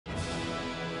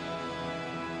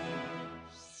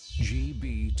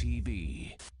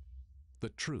GBTV. The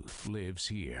truth lives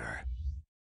here.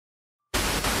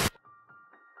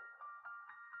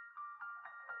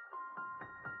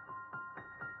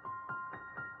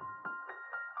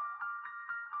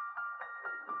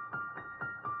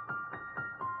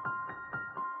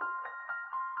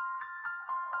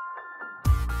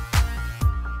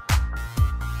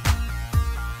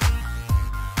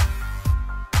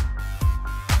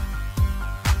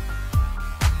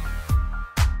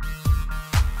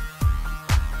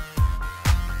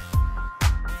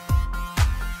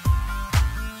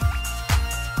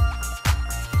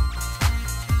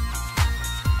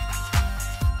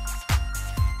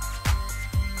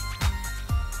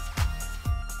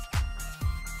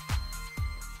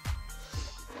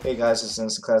 Hey guys, it's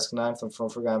Instant Classic 9 from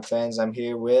Forgotten Fangs. I'm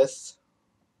here with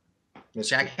Mr.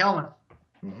 Jack Helmuth.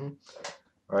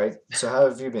 Alright, so how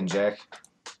have you been, Jack?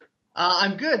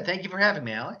 I'm good. Thank you for having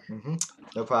me, Alec.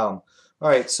 No problem.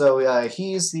 Alright, so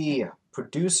he's the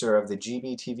producer of the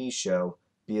GBTV show,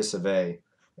 BS of A,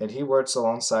 and he works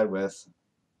alongside with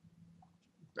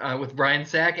Brian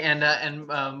Sack and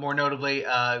more notably,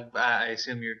 I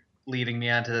assume you're leading me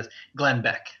onto this, Glenn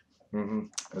Beck.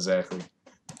 Exactly.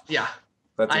 Yeah.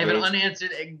 That's I have an great.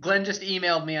 unanswered. Glenn just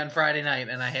emailed me on Friday night,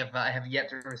 and I have yet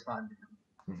to respond to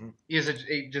him. He is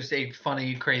just a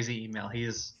funny, crazy email. He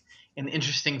is an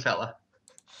interesting fella.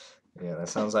 Yeah, that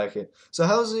sounds like it. So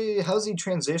how's he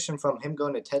transition from him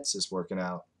going to Texas working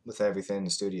out with everything in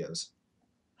the studios?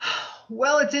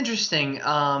 Well, it's interesting.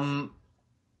 Glenn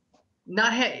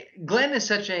is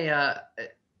such a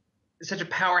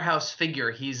powerhouse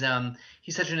figure.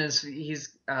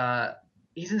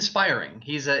 He's inspiring.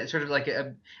 He's sort of like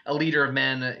a leader of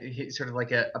men. He's sort of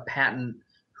like a patent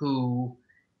who,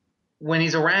 when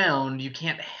he's around, you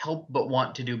can't help but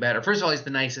want to do better. First of all, he's the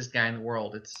nicest guy in the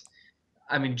world.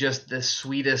 Just the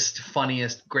sweetest,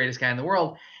 funniest, greatest guy in the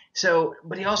world. So,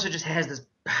 but he also just has this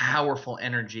powerful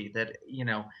energy that,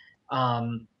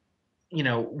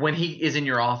 when he is in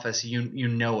your office, you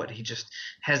know it. He just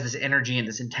has this energy and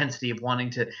this intensity of wanting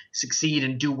to succeed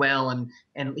and do well, and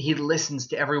he listens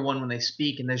to everyone when they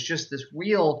speak, and there's just this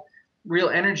real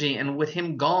energy. And with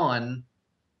him gone,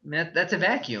 that's a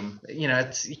vacuum.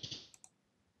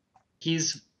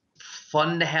 He's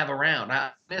fun to have around.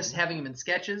 I miss having him in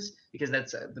sketches because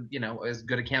that's as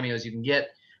good a cameo as you can get.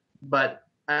 But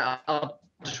I'll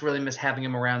just really miss having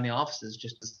him around the offices.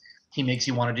 Just he makes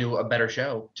you want to do a better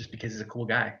show just because he's a cool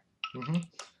guy. All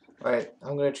right,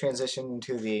 I'm going to transition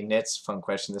to the next fun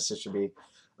question. This should be,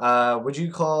 would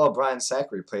you call a Brian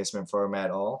Sack replacement for him at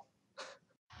all?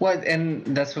 Well, and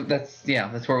that's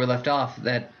where we left off.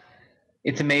 That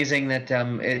it's amazing that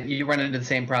you run into the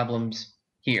same problems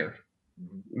here.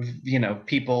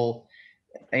 People.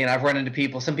 I've run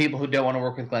into some people who don't want to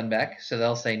work with Glenn Beck, so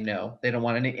they'll say no. They don't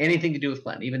want anything to do with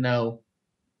Glenn, even though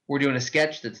we're doing a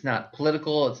sketch that's not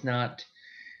political. It's not,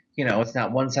 it's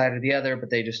not one side or the other,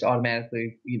 but they just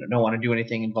automatically, don't want to do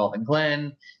anything involving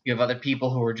Glenn. You have other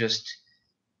people who are just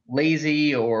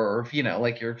lazy, or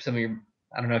like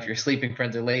I don't know if your sleeping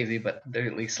friends are lazy, but they're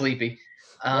at least sleepy.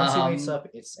 Once he wakes up,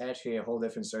 it's actually a whole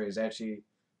different story. He's actually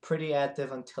pretty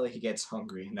active until he gets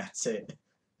hungry, and that's it.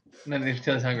 And then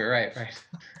until he's hungry, right.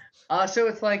 So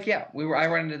it's like, I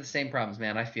run into the same problems,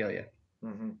 man. I feel you.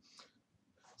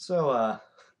 So,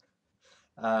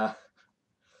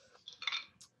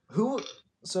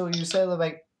 so you said,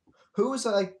 like, who is,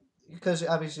 like, because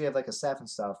obviously you have, like, a staff and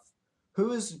stuff,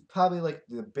 who is probably, like,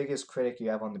 the biggest critic you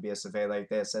have on the BS of A, like,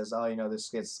 that says, oh, this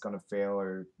skit's gonna fail,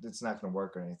 or it's not gonna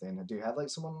work or anything? Do you have, like,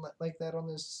 someone like that on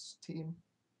this team?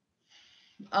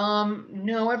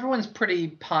 No, everyone's pretty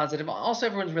positive. Also,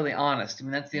 everyone's really honest.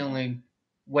 That's the only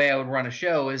way I would run a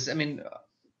show is,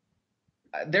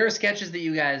 there are sketches that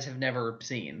you guys have never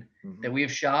seen that we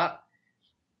have shot.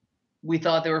 We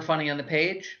thought they were funny on the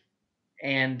page,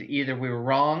 and either we were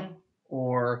wrong,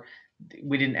 or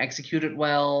we didn't execute it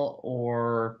well,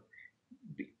 or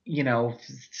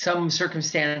some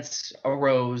circumstance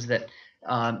arose that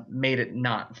made it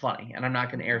not funny. And I'm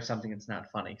not going to air something that's not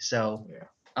funny. So,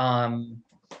 at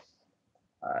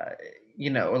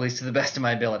least to the best of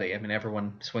my ability.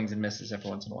 Everyone swings and misses every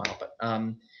once in a while, but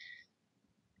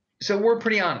so we're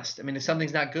pretty honest. If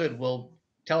something's not good, we'll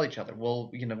tell each other.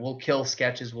 We'll kill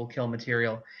sketches. We'll kill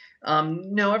material.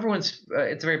 No, everyone's.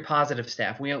 It's a very positive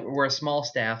staff. We're a small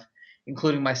staff,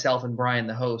 including myself and Brian,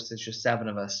 the host. It's just 7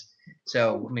 of us.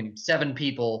 So 7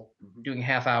 people doing a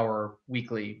half-hour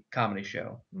weekly comedy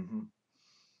show.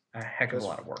 A heck of a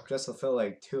lot of work. Just to fill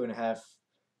like 2.5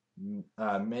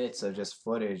 minutes of just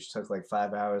footage took like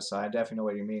 5 hours. So I definitely know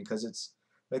what you mean, because it's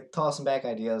like tossing back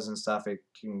ideas and stuff. It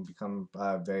can become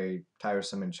very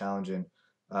tiresome and challenging.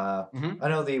 Hmm. I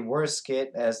know the worst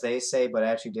skit, as they say, but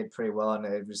actually did pretty well, and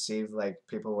it received like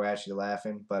people were actually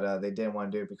laughing, but they didn't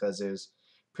want to do it because it was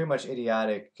pretty much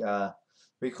idiotic.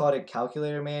 We called it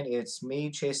Calculator Man. It's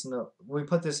me chasing the. We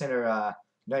put this in our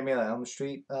Nightmare on Elm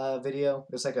Street video.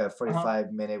 It's like a Uh-huh.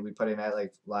 45 minute. We put in at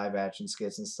like live action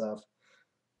skits and stuff.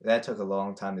 That took a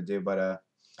long time to do, but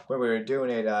when we were doing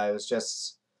it, it was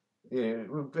just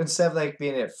instead of like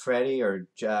being it Freddy or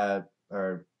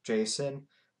Jason,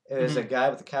 it was a Hmm. guy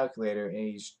with a calculator, and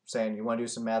he's saying, "You want to do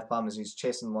some math problems?" He's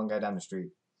chasing one guy down the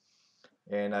street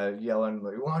and yelling,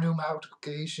 like, "You want to do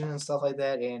multiplication and stuff like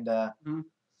that?" And Hmm.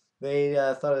 they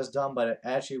thought it was dumb, but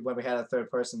actually, when we had a third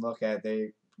person look at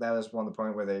it, that was one of the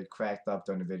point where they cracked up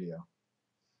during the video.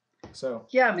 So.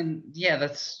 Yeah, I mean, yeah,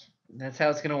 that's how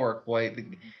it's gonna work, boy.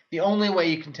 The only way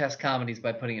you can test comedy is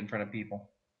by putting it in front of people.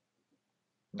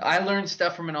 I learned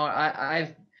stuff from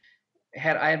I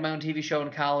had my own TV show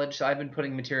in college, so I've been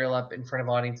putting material up in front of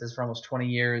audiences for almost 20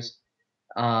 years.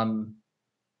 Um,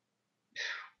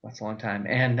 that's a long time,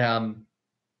 and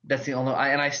that's the only.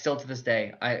 And I still to this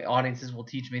day, audiences will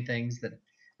teach me things that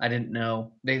I didn't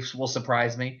know. They will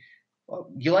surprise me. "Oh,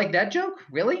 you like that joke,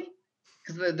 really?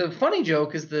 Because the funny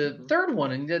joke is the Mhm. third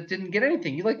one, and that didn't get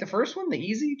anything. You like the first one, the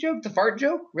easy joke, the fart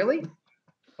joke, really?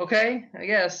 Okay, I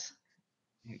guess."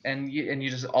 And you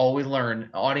just always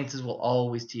learn. Audiences will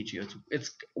always teach you.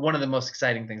 It's one of the most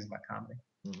exciting things about comedy.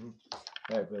 Mm-hmm.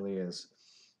 That really is.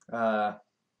 Uh,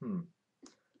 hmm.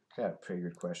 Got a pretty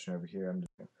good question over here.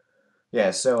 Yeah,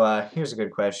 so here's a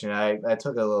good question. I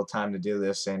took a little time to do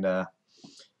this, and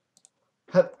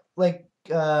like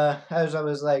as I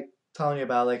was like telling you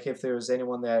about, like if there was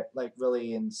anyone that like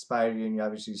really inspired you, and you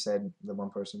obviously said the one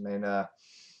person, and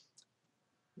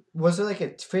was there like a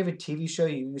favorite TV show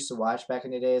you used to watch back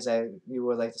in the days that you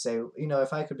would like to say,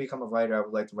 if I could become a writer, I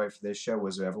would like to write for this show?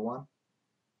 Was there ever one?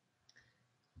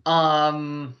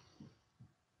 Um,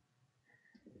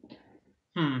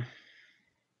 hmm.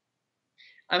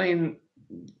 I mean,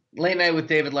 Late Night with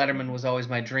David Letterman was always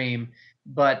my dream,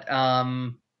 but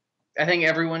I think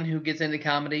everyone who gets into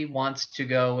comedy wants to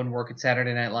go and work at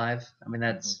Saturday Night Live. I mean,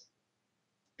 Mm-hmm.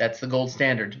 that's the gold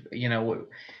standard.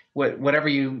 Whatever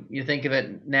you think of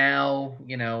it now,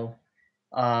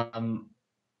 um,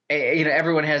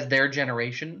 everyone has their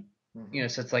generation. Mm-hmm.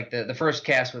 So it's like the first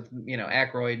cast with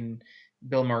Aykroyd and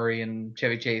Bill Murray and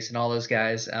Chevy Chase and all those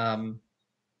guys.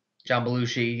 John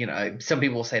Belushi. Some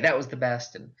people will say that was the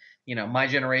best, and my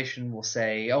generation will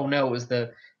say, oh no, it was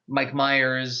the Mike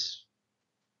Myers,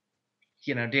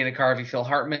 Dana Carvey, Phil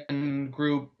Hartman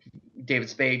group, David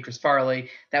Spade, Chris Farley.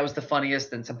 That was the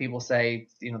funniest. And some people say,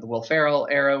 the Will Ferrell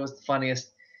era was the funniest.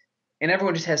 And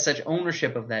everyone just has such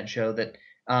ownership of that show that,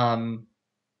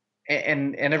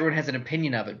 and everyone has an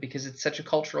opinion of it because it's such a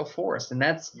cultural force. And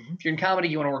that's Mm-hmm. if you're in comedy,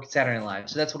 you want to work at Saturday Night Live.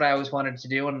 So that's what I always wanted to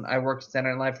do, and I worked at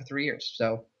Saturday Night Live for 3 years.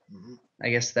 So Mm-hmm. I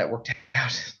guess that worked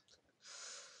out.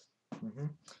 Mm-hmm.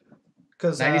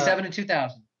 Because 97 and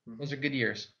 2000. mhm. Those are good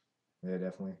years. Yeah,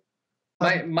 definitely.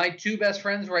 My two best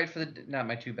friends write for the not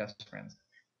my two best friends.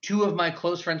 Two of my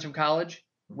close friends from college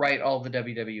Mhm. write all the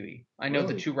WWE. I know the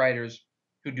Really? two writers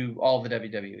who do all the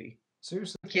WWE.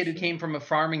 Seriously? A kid who Shit. came from a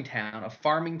farming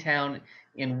town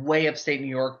in way upstate New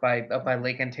York up by Mhm.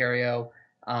 Lake Ontario.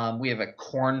 We have a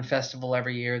corn festival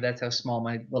every year. That's how small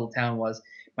my little town was.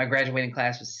 My graduating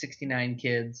class was 69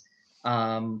 kids.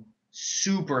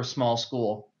 Super small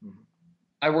school.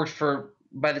 Mhm.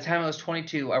 By the time I was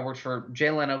 22, I worked for Jay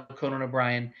Leno, Conan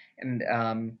O'Brien, and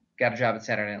got a job at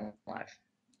Saturday Night Live.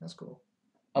 That's cool.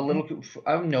 A little,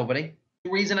 I'm nobody. The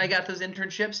reason I got those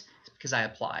internships is because I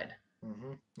applied.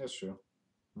 Mm-hmm. That's true.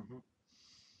 Mm-hmm.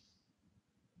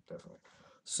 Definitely.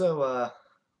 So,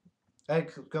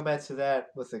 go back to that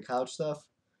with the college stuff.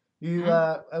 Hmm.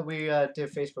 We did a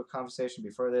Facebook conversation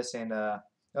before this, and I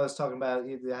was talking about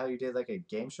how you did like a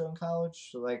game show in college,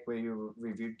 so, like where you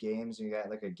reviewed games and you got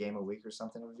like a game a week or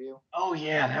something to review. Oh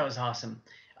yeah, that was awesome.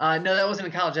 No, that wasn't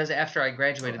in college. That was after I Oh,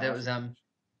 graduated. That was after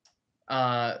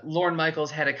college. Lauren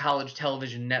Michaels had a college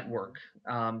television network.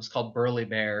 It's called Burly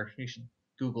Bear. You should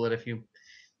Google it if you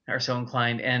are so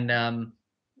inclined. And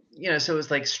so it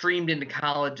was like streamed into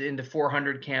college into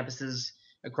 400 campuses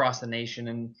across the nation,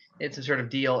 and it's some sort of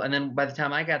deal. And then by the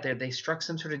time I got there, they struck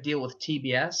some sort of deal with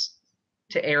TBS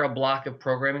to air a block of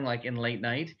programming like in late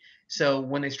night. So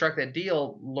when they struck that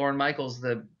deal, Lauren Michaels,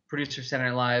 the producer of Saturday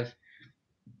Night Live,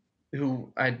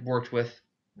 who I'd worked with,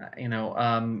 you know,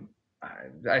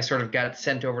 I sort of got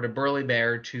sent over to Burly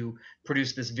Bear to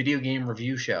produce this video game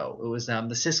review show. It was the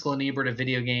Siskel and Ebert of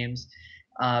video games.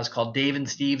 It was called Dave and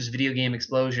Steve's Video Game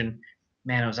Explosion.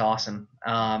 Man, it was awesome.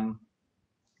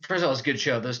 First of all, it was a good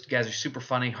show. Those guys are super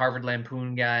funny. Harvard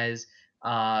Lampoon guys.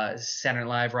 Saturday Night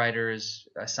Live writers,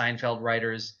 Seinfeld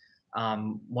writers.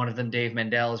 One of them, Dave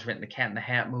Mandel, has written the Cat in the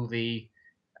Hat movie.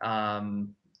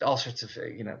 All sorts of,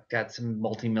 got some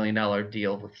multi-million-dollar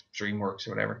deal with DreamWorks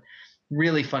or whatever.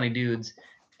 Really funny dudes.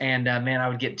 And man, I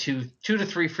would get two to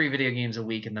three free video games a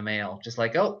week in the mail. Just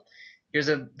like, oh, here's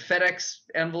a FedEx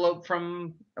envelope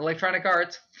from Electronic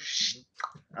Arts.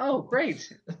 Oh,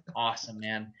 great. Awesome,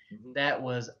 man. That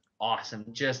was awesome.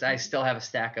 Just, I still have a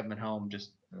stack of them at home.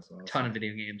 Just That's awesome. a ton of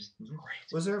video games.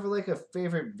 Great. Was there ever like a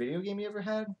favorite video game you ever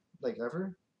had? Like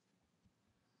ever?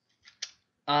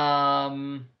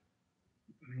 Man,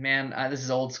 this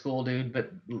is old school, dude,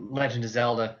 but Legend of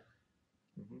Zelda.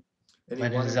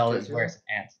 Legend of Zelda is where it's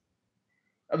at.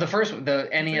 The first one, the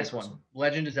NES one.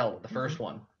 Legend of Zelda, the first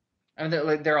one. I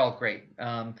mean, they're all great.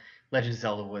 Legend of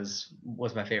Zelda was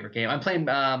my favorite game. I'm playing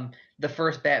the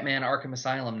first Batman Arkham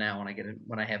Asylum now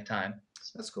when I have time.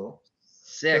 That's cool.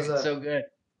 Sick, so good.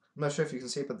 I'm not sure if you can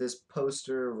see it, but this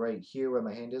poster right here where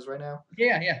my hand is right now.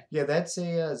 Yeah. Yeah, that's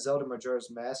a Zelda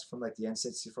Majora's Mask from like the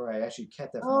N64. I actually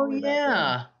kept that from all the way back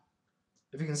yeah.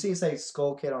 If you can see, it's like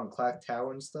Skull Kid on Clock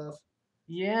Tower and stuff.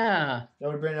 Yeah. That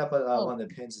would bring up one of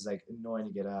the pins is like annoying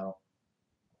to get out.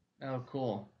 Oh,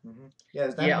 cool.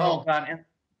 Yeah. Oh God. And,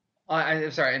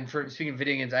 I'm sorry. And for speaking of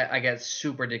video games, I got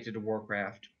super addicted to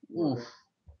Warcraft. Oof.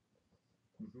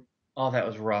 Oh, that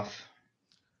was rough.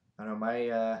 I know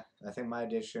I think my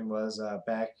addiction was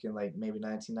back in like maybe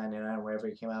 1999 or wherever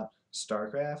it came out,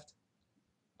 StarCraft.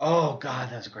 Oh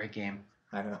God, that was a great game.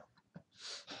 I know.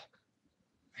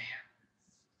 Man,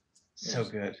 so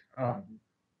good. Oh,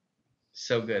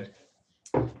 so good.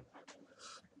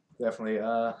 Definitely.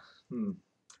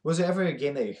 Was there ever a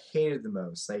game that you hated the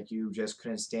most, like you just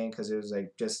couldn't stand because it was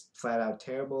like just flat out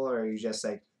terrible, or you just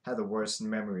like had the worst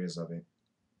memories of it?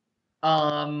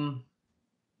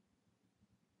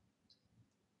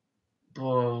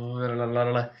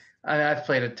 I've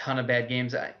played a ton of bad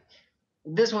games.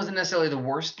 This wasn't necessarily the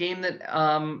worst game that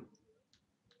I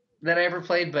ever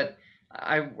played, but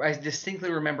I distinctly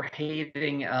remember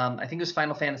hating. I think it was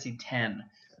Final Fantasy X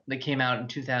that came out in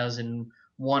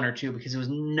 2001 or 2 because it was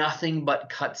nothing but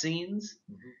cutscenes.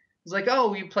 It was like,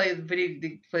 oh, you play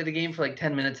the game for like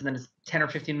 10 minutes and then it's 10 or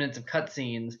 15 minutes of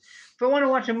cutscenes. If I want to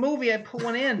watch a movie, I put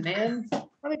one in, man.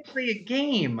 Let me play a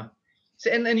game. So,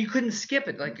 and then you couldn't skip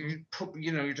it. Like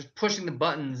you're just pushing the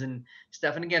buttons and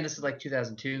stuff. And again, this is like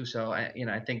 2002, so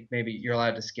I think maybe you're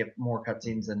allowed to skip more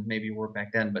cutscenes than maybe you were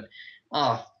back then. But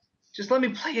just let me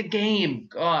play a game.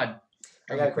 God.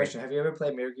 I got a question. Have you ever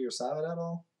played Metal Gear Solid at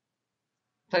all?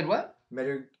 Played what?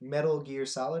 Metal Gear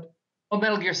Solid. Oh,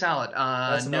 Metal Gear Solid.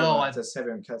 No, I've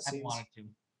wanted to.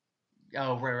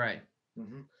 Oh, right.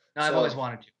 No, I've always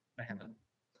wanted to. I haven't.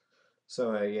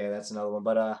 So yeah, that's another one.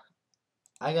 But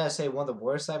I gotta say one of the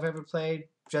worst I've ever played,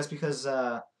 just because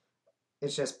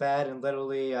it's just bad and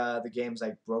literally the game's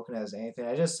like broken as anything.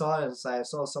 I just saw it and I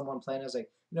saw someone playing. I was like,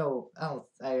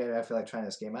 I feel like trying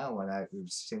this game out.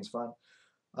 It seems fun.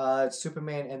 It's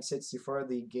Superman N64.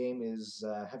 The game is.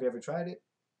 Have you ever tried it?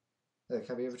 Like,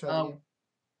 have you ever tried the game?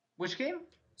 Which game?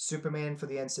 Superman for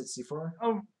the N64.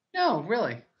 Oh no,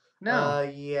 really? No.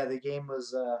 Yeah, the game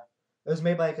was. It was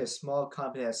made by like a small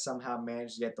company that somehow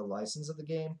managed to get the license of the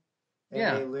game.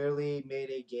 And they literally made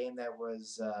a game that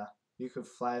was you could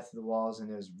fly through the walls, and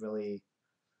it was really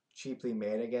cheaply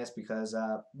made, I guess, because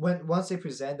once they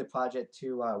presented the project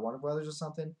to Warner Brothers or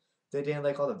something, they didn't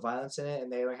like all the violence in it, and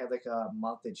they only had like a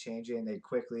month to change it, and they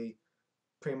quickly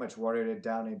pretty much watered it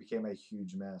down, and it became a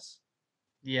huge mess.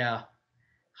 Yeah,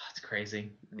 that's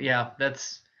crazy. Yeah, that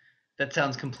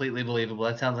sounds completely believable.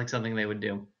 That sounds like something they would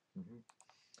do.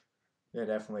 Yeah,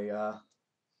 definitely. I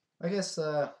guess.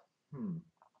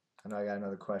 I know I got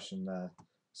another question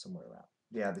somewhere around.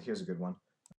 Yeah, here's a good one.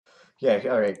 Yeah,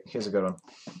 all right, here's a good one.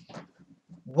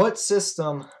 What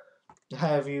system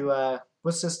have you?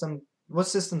 What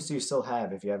systems do you still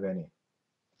have, if you have any?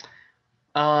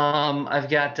 I've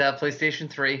got PlayStation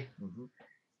 3,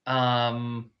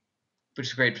 which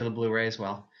is great for the Blu-ray as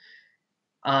well.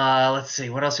 Let's see,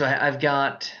 what else do I have? I've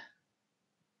got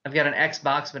an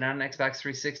Xbox, but not an Xbox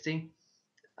 360.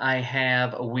 I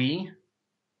have a Wii.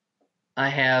 I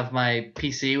have my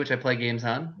PC, which I play games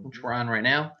on, which we're on right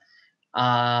now.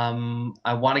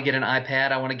 I want to get an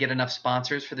iPad. I want to get enough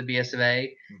sponsors for the BS of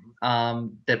A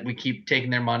that we keep taking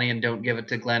their money and don't give it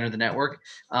to Glenn or the network.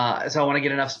 So I want to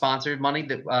get enough sponsored money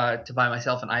to buy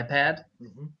myself an iPad.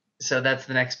 So that's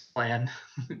the next plan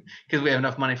because we have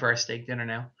enough money for our steak dinner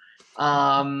now,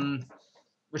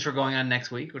 which we're going on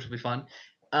next week, which will be fun.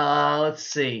 Let's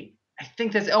see. I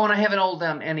think that's. Oh, and I have an old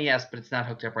NES, but it's not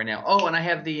hooked up right now. Oh, and I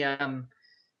have the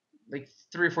like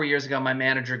 3 or 4 years ago, my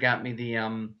manager got me the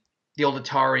old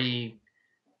Atari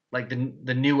like the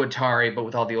new Atari, but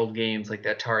with all the old games, like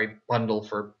the Atari bundle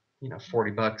for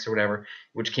 $40 or whatever,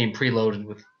 which came preloaded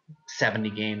with 70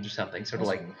 games or something, sort of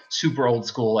That's like cool. super old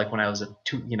school, like when I was a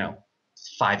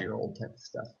 5-year-old type of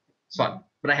stuff. It's fun,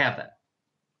 but I have that.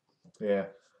 Yeah.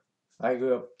 I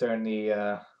grew up during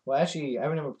the well, actually, I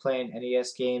remember playing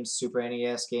NES games, Super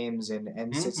NES games, and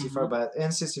N64. Mm-hmm. But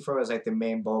N64 was like the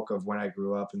main bulk of when I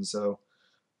grew up, and so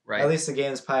at Right. least the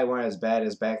games probably weren't as bad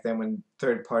as back then when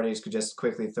third parties could just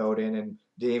quickly throw it in and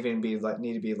didn't even be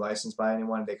need to be licensed by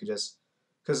anyone. They could just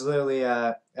because literally,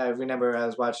 I remember I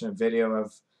was watching a video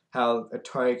of how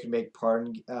Atari could make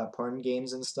porn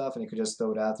games and stuff, and you could just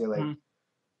throw it out there like Mm-hmm.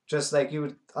 just like you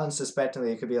would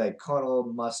unsuspectingly, it could be like Colonel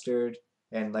Mustard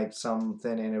and like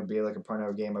something, and it would be like a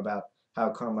porno game about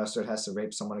how Colonel Mustard has to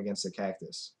rape someone against a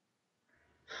cactus,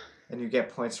 and you get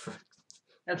points for.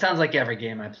 That sounds like every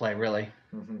game I play, really.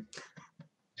 Mhm.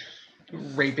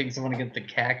 Raping someone against a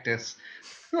cactus.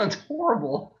 That's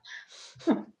horrible.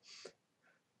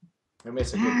 It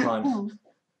makes a good pun.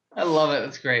 I love it.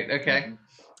 That's great. Okay.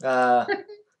 Uh,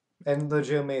 and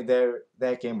legitimately,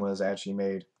 that game was actually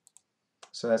made,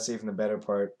 so that's even the better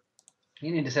part.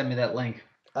 You need to send me that link.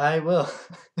 I will.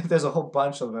 There's a whole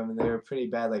bunch of them, and they're pretty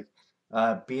bad. Like,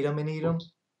 beat 'em and eat 'em.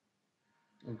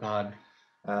 Oh God,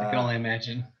 I can Uh, only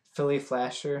imagine. Philly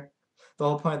Flasher. The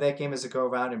whole point of that game is to go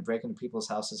around and break into people's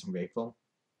houses and rape them.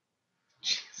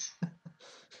 Jeez.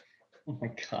 Oh my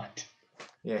God.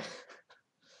 Yeah.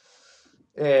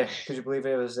 Yeah, could you believe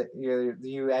it was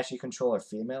you actually control a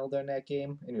female during that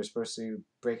game, and you're supposed to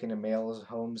break into males'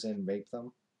 homes and rape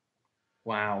them?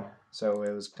 Wow. So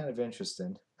it was kind of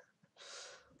interesting.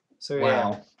 So yeah.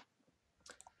 Wow.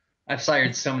 I've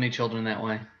sired so many children that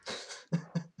way.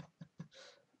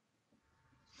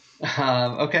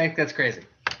 Okay, that's crazy.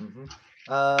 hmm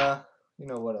you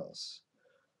know what else?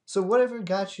 So whatever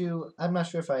got you? I'm not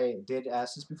sure if I did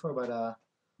ask this before, but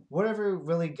whatever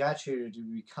really got you to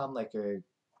become like a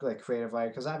creative writer?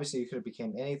 Because obviously you could have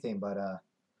became anything, but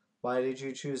why did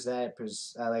you choose that?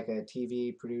 Like a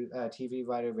TV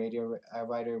writer, radio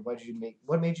writer. What did you make?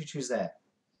 What made you choose that?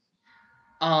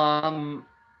 Um,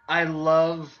 I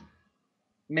love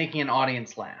making an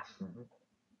audience laugh. hmm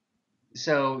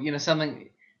So something.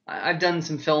 I've done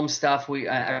some film stuff.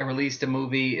 I released a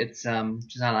movie. It's just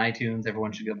on iTunes.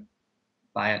 Everyone should go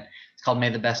buy it. It's called May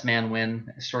the Best Man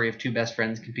Win, a story of two best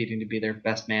friends competing to be their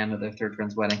best man at their third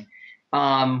friend's wedding,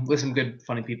 with some good,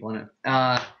 funny people in it.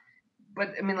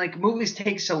 But I mean, like movies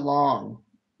take so long.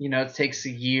 It takes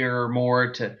a year or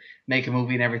more to make a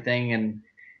movie and everything. And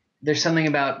there's something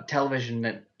about television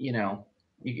that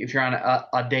if you're on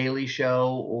a daily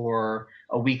show or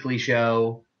a weekly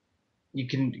show, you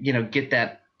can get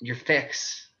that your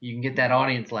fix. You can get that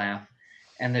audience laugh,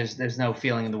 and there's no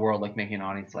feeling in the world like making an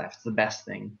audience laugh. It's the best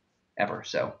thing ever.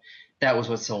 So that was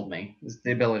what sold me, was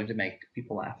the ability to make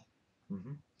people laugh.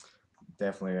 hmm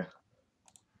Definitely.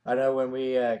 I know when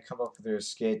we come up with our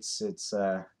skits, it's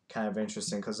kind of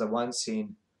interesting because the one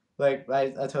scene, like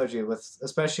I told you, with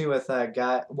especially with a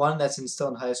guy, one that's still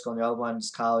in high school and the other one's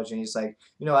college, and he's like,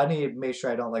 I need to make sure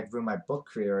I don't like ruin my book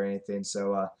career or anything,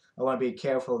 so I want to be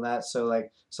careful in that. So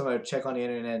like, someone would check on the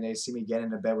internet and they see me get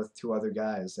into bed with two other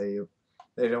guys, they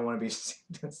don't want to be seen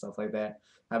and stuff like that.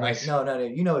 I'm like, Nice. no, no,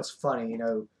 no, it's funny,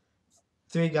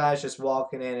 three guys just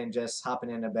walking in and just hopping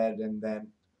into bed and then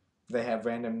they have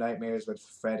random nightmares with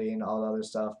Freddy and all the other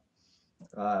stuff.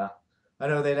 Uh, I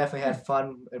know they definitely had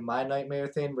fun in my nightmare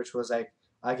thing, which was like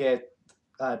I get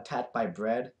attacked by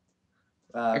bread.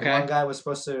 The one Okay. guy was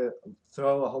supposed to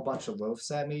throw a whole bunch of loaves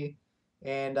at me,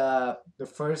 and the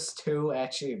first two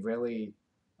actually really,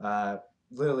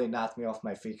 literally knocked me off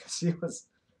my feet because he was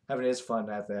having his fun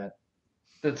at that.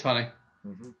 That's funny.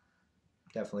 hmm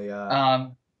Definitely.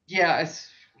 Yeah,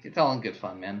 it's all in good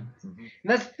fun, man. Mhm, And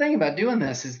that's the thing about doing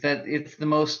this, is that it's the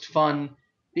most fun.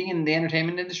 Being in the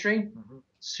entertainment industry, mhm.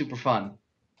 super fun.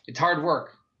 It's hard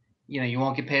work. You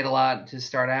won't get paid a lot to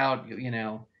start out.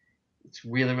 It's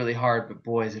really, really hard, but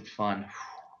boy, is it fun.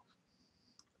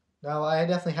 Now I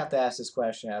definitely have to ask this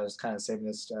question. I was kind of saving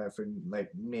this for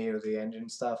like me or the engine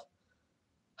stuff.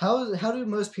 How do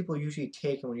most people usually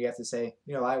take it when you have to say,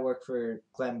 I work for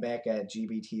Glenn Beck at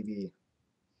GBTV?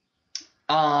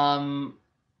 Um,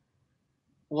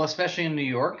 well, especially in New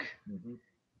York, hmm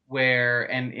where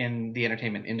and in the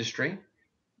entertainment industry,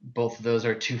 both of those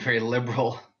are two very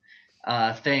liberal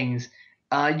things.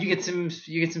 You get some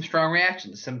strong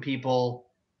reactions. Some people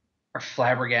are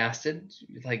flabbergasted,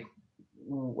 like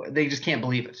they just can't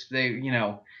believe it.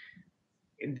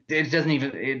 It doesn't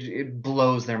even it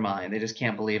blows their mind. They just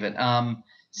can't believe it.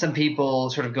 Some people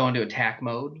sort of go into attack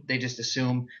mode. They just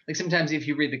assume, like sometimes if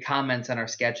you read the comments on our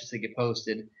sketches that get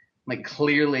posted, like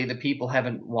clearly the people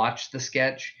haven't watched the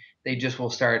sketch, they just will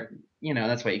start,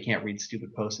 that's why you can't read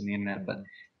stupid posts on the internet, but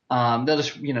they'll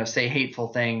just, say hateful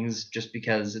things just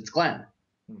because it's Glenn.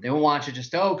 They won't watch it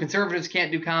just, oh, conservatives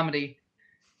can't do comedy.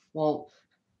 Well,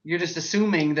 you're just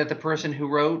assuming that the person who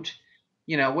wrote,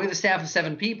 we have a staff of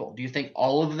 7 people. Do you think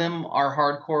all of them are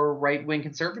hardcore right-wing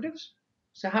conservatives?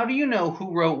 So how do you know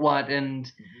who wrote what and,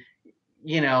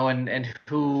 and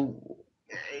who,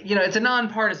 it's a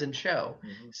nonpartisan show.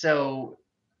 So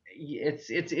it's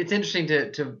interesting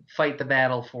to fight the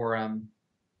battle for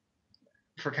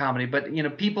comedy. But,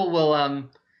 people will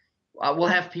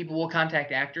we'll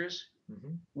contact actors.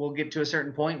 We'll get to a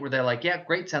certain point where they're like, yeah,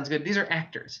 great, sounds good. These are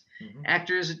actors.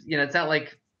 Actors, it's not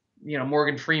like,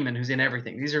 Morgan Freeman who's in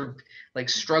everything. These are like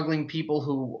struggling people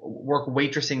who work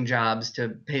waitressing jobs to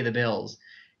pay the bills.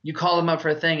 You call them up for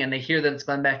a thing and they hear that it's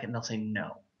Glenn Beck and they'll say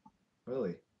no.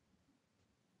 Really?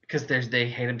 Because they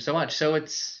hate him so much. So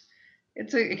it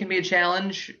can be a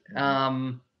challenge.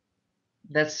 So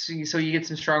you get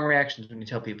some strong reactions when you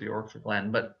tell people you work for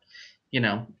Glenn. But,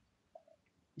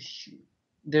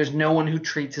 there's no one who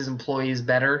treats his employees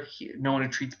better. No one who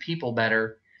treats people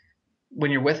better when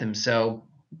you're with him. So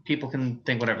people can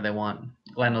think whatever they want.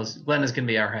 Glenn is going to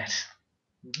be all right.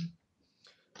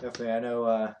 Definitely. I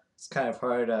know it's kind of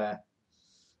hard,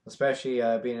 especially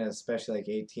being especially like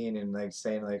 18 and like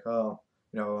saying like, oh,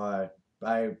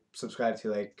 I subscribe to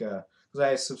like, because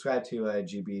I subscribe to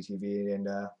GBTV and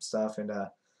stuff, and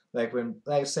like when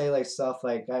like say like stuff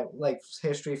like like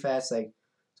history facts, like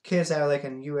kids that are like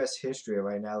in U.S. history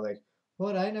right now, like,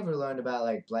 what, I never learned about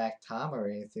like Black Tom or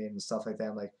anything and stuff like that.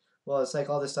 I'm like, well, it's like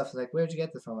all this stuff. Like, where'd you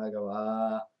get this from? I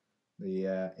go,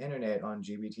 the internet on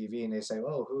GBTV, and they say,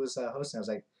 oh, who is hosting? I was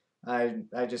like,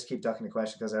 I just keep ducking the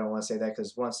question because I don't want to say that,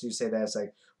 because once you say that, it's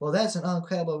like, well, that's an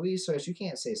incredible resource. You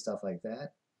can't say stuff like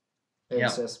that.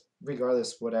 It's just,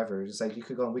 regardless, whatever. It's like you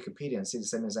could go on Wikipedia and see the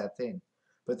same exact thing,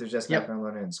 but they're just not going to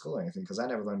learn it in school or anything, because I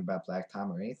never learned about Black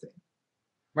Tom or anything.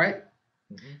 Right.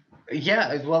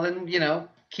 Yeah. Well, then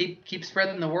keep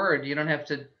spreading the word. You don't have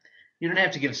to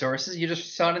give sources. You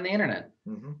just saw it on the internet.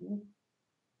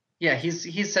 Yeah,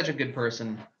 he's such a good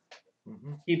person.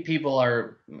 People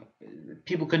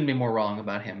couldn't be more wrong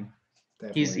about him.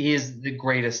 Definitely. He is the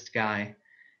greatest guy.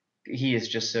 He is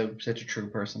just such a true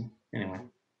person. Anyway,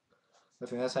 I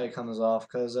think that's how he comes off,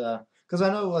 because I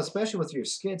know, especially with your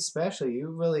skits, especially you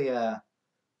really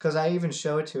because I even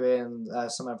show it to it and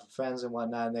some of my friends and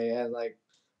whatnot, and they had like,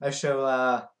 I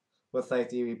show with like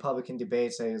the Republican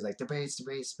debates, it was like debates,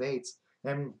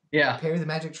 and Perry the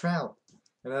Magic Trout,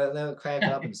 and they'll crack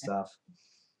up and stuff.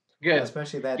 Good.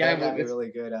 Especially that got me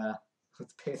really good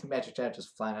with Perry the Magic Trout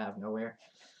just flying out of nowhere.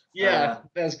 Yeah,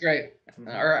 that was great.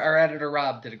 Our editor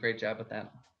Rob did a great job with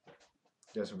that.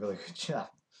 Does a really good job.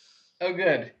 Oh,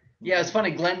 good. Yeah, it's funny.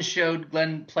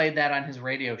 Glenn played that on his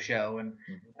radio show, and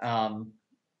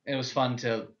it was fun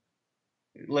to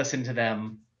listen to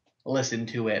them listen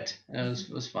to it. It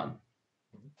was fun.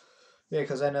 Yeah,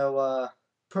 because I know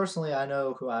personally, I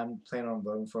know who I'm planning on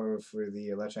voting for the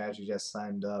election. I actually just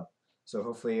signed up, so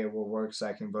hopefully it will work so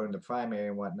I can vote in the primary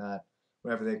and whatnot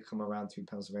whenever they come around to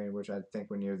Pennsylvania, which I think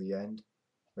we're near the end.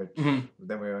 Which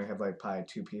then we only have like probably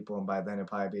 2 people, and by then it'll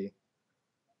probably be,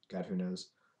 God, who knows.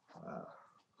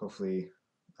 Hopefully,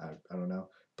 I don't know,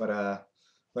 but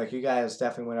like you guys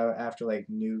definitely went out after like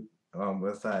Newt,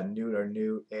 with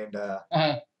Newt and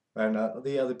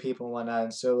the other people and whatnot,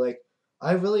 and so like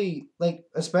I really like,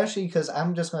 especially because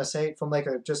I'm just gonna say from like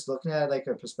just looking at it, like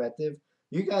a perspective,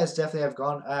 you guys definitely have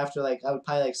gone after, like, I would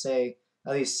probably like say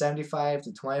at least 75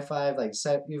 to 25, like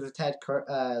you've attacked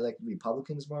like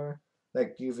Republicans more,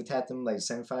 like you've attacked them like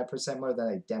 75% more than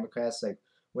like Democrats, like.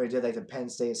 When he did like the Penn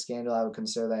State scandal, I would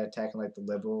consider that attacking like the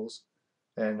liberals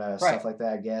and stuff like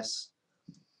that, I guess.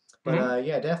 But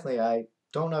yeah, definitely. I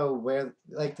don't know where,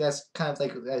 like, that's kind of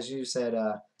like, as you said,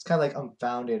 it's kind of like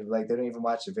unfounded. Like, they don't even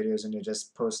watch the videos and they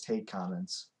just post hate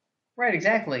comments. Right,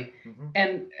 exactly.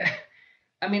 And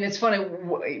I mean, it's funny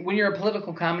when you're a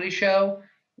political comedy show.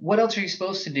 What else are you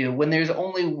supposed to do when there's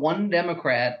only one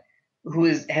Democrat who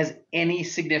has any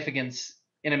significance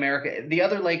in America? The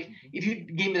other, like, if you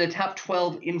gave me the top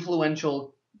 12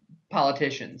 influential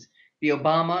politicians, the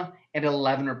Obama and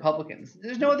 11 Republicans,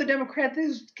 there's no other Democrat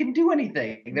that can do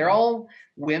anything. They're all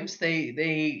wimps.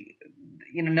 They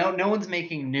no one's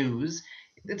making news.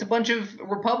 It's a bunch of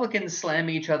Republicans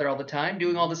slamming each other all the time,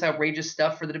 doing all this outrageous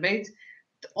stuff for the debates.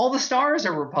 All the stars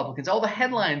are Republicans. All the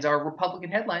headlines are Republican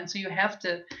headlines. So you have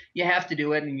to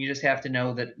do it, and you just have to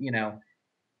know that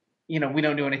we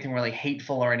don't do anything really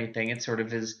hateful or anything. It sort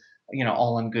of is,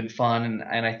 all in good fun.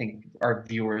 And I think our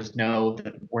viewers know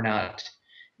that we're not,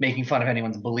 making fun of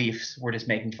anyone's beliefs. We're just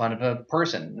making fun of a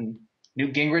person. And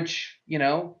Newt Gingrich,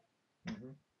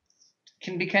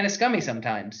 can be kind of scummy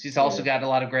sometimes. He's also got a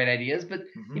lot of great ideas, but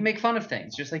you make fun of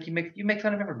things, just like you make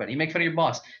fun of everybody. You make fun of your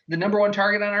boss. The number one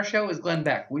target on our show is Glenn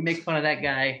Beck. We make fun of that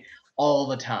guy all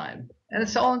the time, and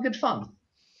it's all in good fun.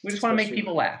 We just want to make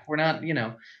people laugh. We're not, we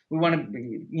want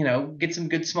to, get some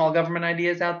good small government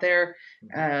ideas out there,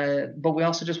 but we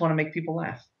also just want to make people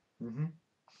laugh.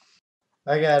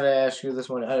 I gotta ask you this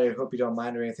one. I hope you don't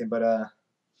mind or anything, but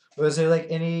was there like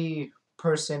any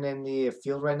person in the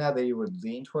field right now that you would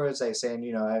lean towards, like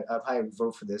saying, I probably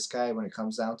vote for this guy when it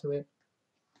comes down to it?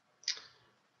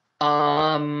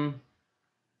 I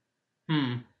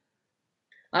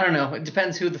don't know. It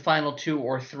depends who the final 2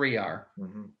 or 3 are.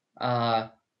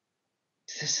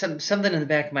 Something in the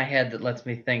back of my head that lets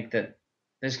me think that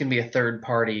there's going to be a third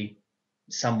party,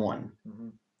 someone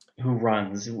who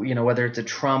runs. Whether it's a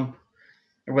Trump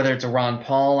or whether it's a Ron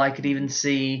Paul, I could even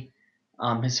see.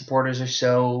 His supporters are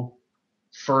so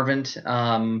fervent.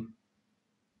 The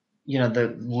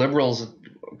liberals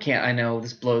can't. I know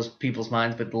this blows people's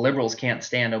minds, but the liberals can't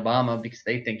stand Obama because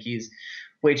they think he's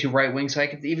way too right wing. So I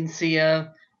could even see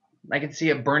a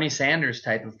Bernie Sanders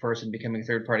type of person becoming a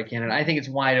third party candidate. I think it's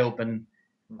wide open.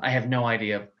 I have no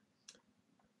idea.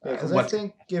 Yeah, because I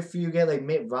think if you get like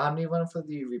Mitt Romney running for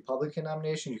the Republican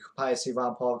nomination, you could probably see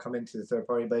Ron Paul come into the third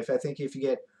party. But if you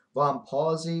get Ron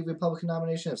Paul as the Republican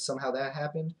nomination, if somehow that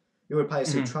happened, you would probably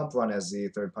see Trump run as the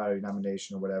third party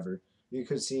nomination or whatever. You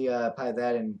could see probably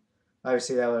that, and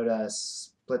obviously that would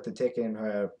split the ticket and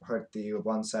hurt the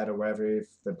one side or whatever. If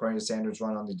the Bernie Sanders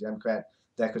run on the Democrat,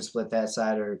 that could split that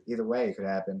side, or either way it could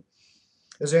happen.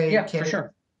 Is there any for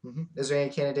sure. Is there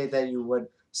any candidate that you would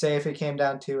say if it came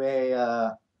down to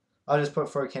a I'll just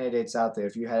put 4 candidates out there.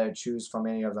 If you had to choose from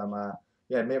any of them,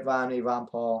 Mitt Romney, Ron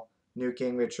Paul, Newt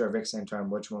Gingrich, or Rick Santorum,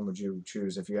 which one would you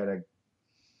choose if you had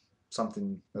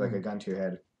something like a gun to your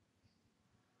head?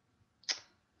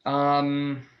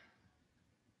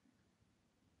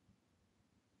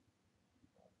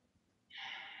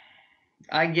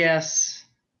 I guess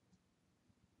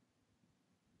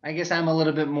I'm a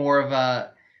little bit more of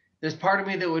a. There's part of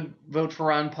me that would vote for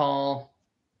Ron Paul.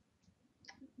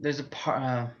 There's a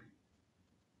part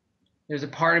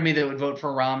of me that would vote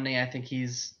for Romney. I think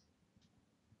he's,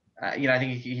 I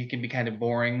think he can be kind of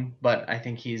boring, but I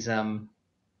think he's, I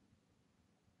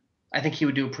think he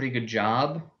would do a pretty good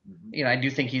job. I do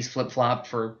think he's flip-flopped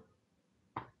for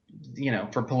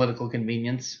political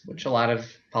convenience, which a lot of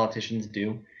politicians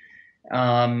do.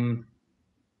 I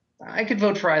could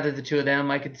vote for either of the two of them.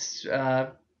 And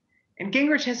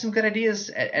Gingrich has some good ideas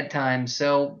at times,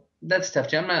 so that's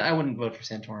tough. I wouldn't vote for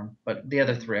Santorum, but the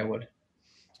other 3 I would.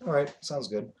 All right, sounds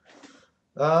good.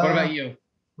 What about you?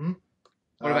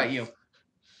 What about you?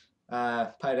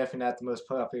 Probably definitely not the most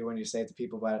popular when you say it to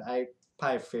people, but I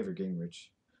probably favor Gingrich.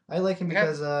 I like him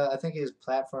because I think his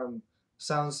platform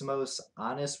sounds the most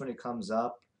honest when it comes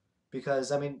up.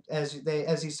 Because I mean, as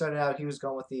he started out, he was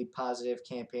going with the positive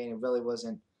campaign. It really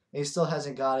wasn't. He still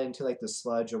hasn't got into like the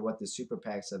sludge or what the super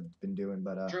PACs have been doing.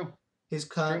 But True.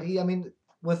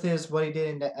 With what he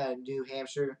did in New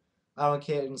Hampshire, I don't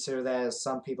consider that, as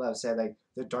some people have said, like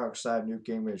the dark side of Newt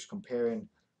Gingrich, comparing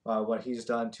what he's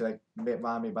done to like Mitt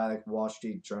Romney by like Wall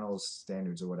Street Journal's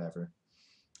standards or whatever.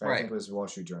 I think it was Wall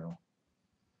Street Journal.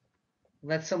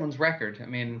 That's someone's record. I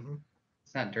mean,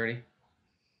 it's not dirty.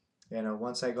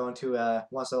 Once I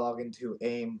log into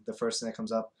AIM, the first thing that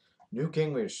comes up, Newt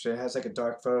Gingrich. It has like a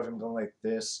dark photo of him going like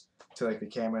this to like the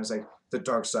camera. And it's like the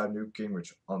dark side of Newt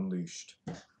Gingrich unleashed.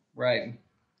 Right.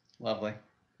 Lovely.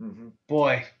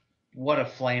 Boy, what a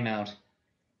flame out.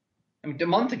 I mean, a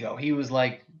month ago, he was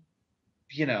like,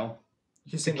 he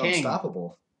seemed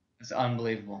unstoppable. It's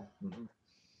unbelievable.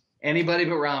 Anybody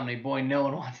but Romney. Boy, no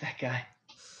one wants that guy.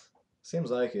 Seems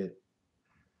like it.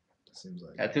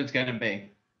 That's who it's going to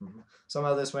be.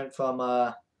 Somehow this went from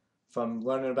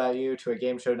learning about you to a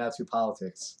game show, now to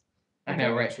politics. I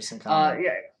know, right? Interesting comment.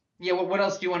 Yeah. What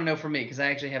else do you want to know from me? Because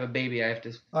I actually have a baby. I have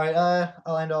to. All right.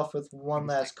 I'll end off with one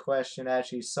last question.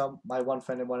 Actually, my one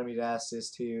friend wanted me to ask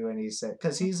this to you, and he said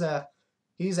because he's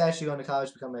actually going to college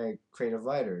to become a creative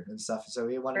writer and stuff. So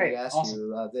he wanted me to ask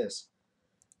you this.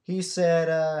 He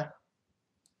said,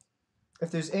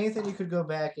 if there's anything you could go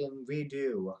back and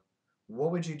redo,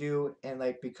 what would you do? And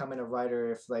like becoming a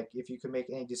writer, if you could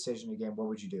make any decision again, what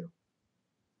would you do?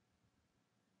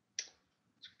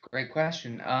 Great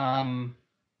question.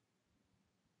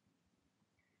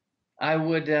 I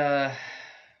would. I'm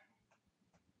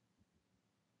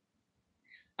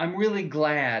really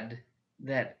glad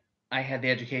that I had the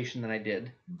education that I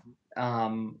did. I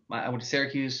went to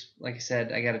Syracuse. Like I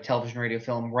said, I got a television, radio,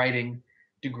 film, writing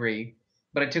degree,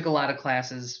 but I took a lot of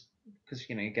classes because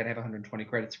you got to have 120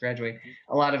 credits to graduate.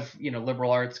 A lot of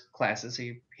liberal arts classes, so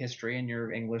your history and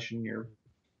your English and your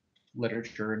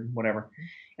literature and whatever.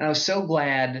 And I was so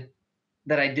glad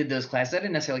that I did those classes. I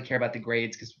didn't necessarily care about the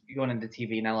grades because going into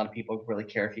TV, not a lot of people really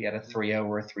care if you got a 3.0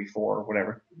 or a 3.4 or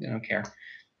whatever. They don't care.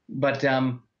 But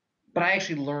I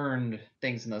actually learned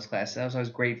things in those classes. I was always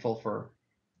grateful for.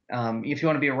 If you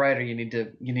want to be a writer, you need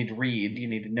to read. You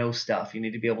need to know stuff. You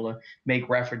need to be able to make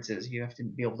references. You have to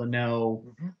be able to know,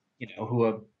 who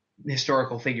a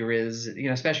historical figure is.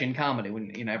 Especially in comedy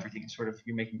when everything is sort of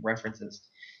you're making references.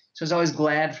 So I was always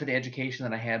glad for the education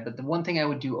that I had. But the one thing I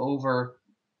would do over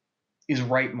is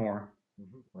write more.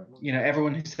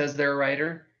 Everyone who says they're a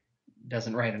writer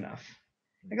doesn't write enough.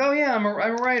 Like, oh yeah, I'm a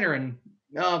writer, and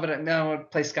no, but no, I'll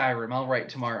play Skyrim. I'll write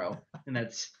tomorrow, and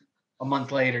that's a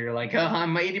month later. You're like, oh,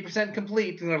 I'm 80%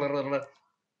 complete.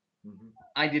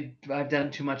 I've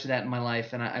done too much of that in my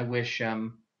life, and I wish.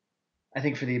 I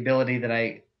think for the ability that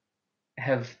I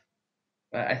have,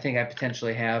 I think I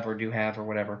potentially have or do have or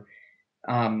whatever.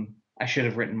 I should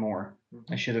have written more.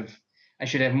 I should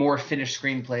have more finished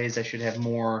screenplays. I should have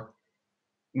more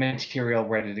material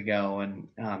ready to go. And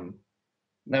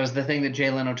that was the thing that Jay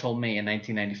Leno told me in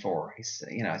 1994. He said,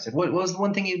 I said, what was the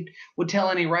one thing you would tell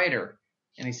any writer?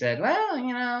 And he said,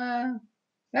 well,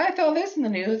 I saw this in the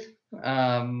news.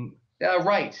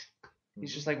 Write.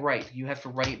 He's just like, write. You have to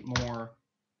write more.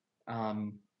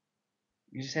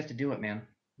 You just have to do it, man.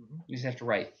 You just have to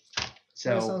write.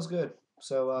 So that sounds good.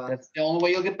 So that's the only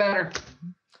way you'll get better.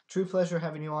 True pleasure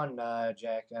having you on,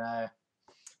 Jack. And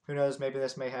who knows, maybe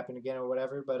this may happen again or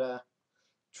whatever. But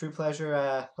true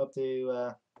pleasure. Hope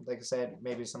to, like I said,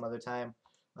 maybe some other time.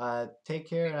 Take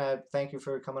care, and thank you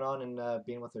for coming on and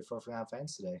being with the Forgotten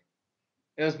Fangs today.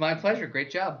 It was my pleasure. Great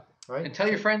job. All right. And tell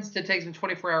your friends to take some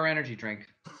 24-hour energy drink.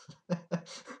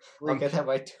 I'll get that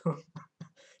right to him.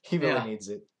 He really needs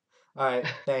it. All right.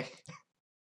 Thanks.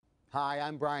 Hi,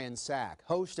 I'm Brian Sack,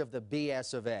 host of the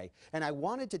BS of A, and I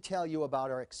wanted to tell you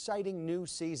about our exciting new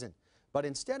season. But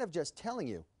instead of just telling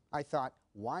you, I thought,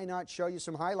 why not show you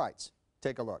some highlights?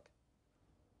 Take a look.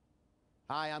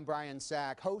 Hi, I'm Brian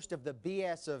Sack, host of the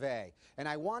BS of A, and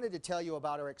I wanted to tell you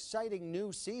about our exciting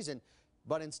new season.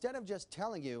 But instead of just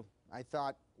telling you, I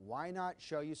thought, why not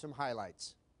show you some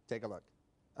highlights? Take a look.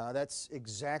 That's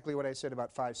exactly what I said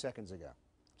about 5 seconds ago.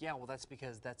 Yeah, well, that's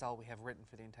because that's all we have written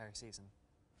for the entire season.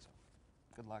 So,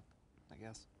 good luck, I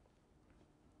guess.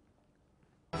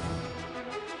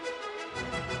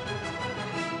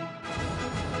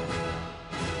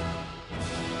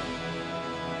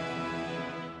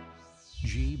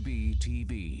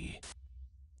 GBTV.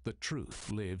 The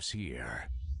truth lives here.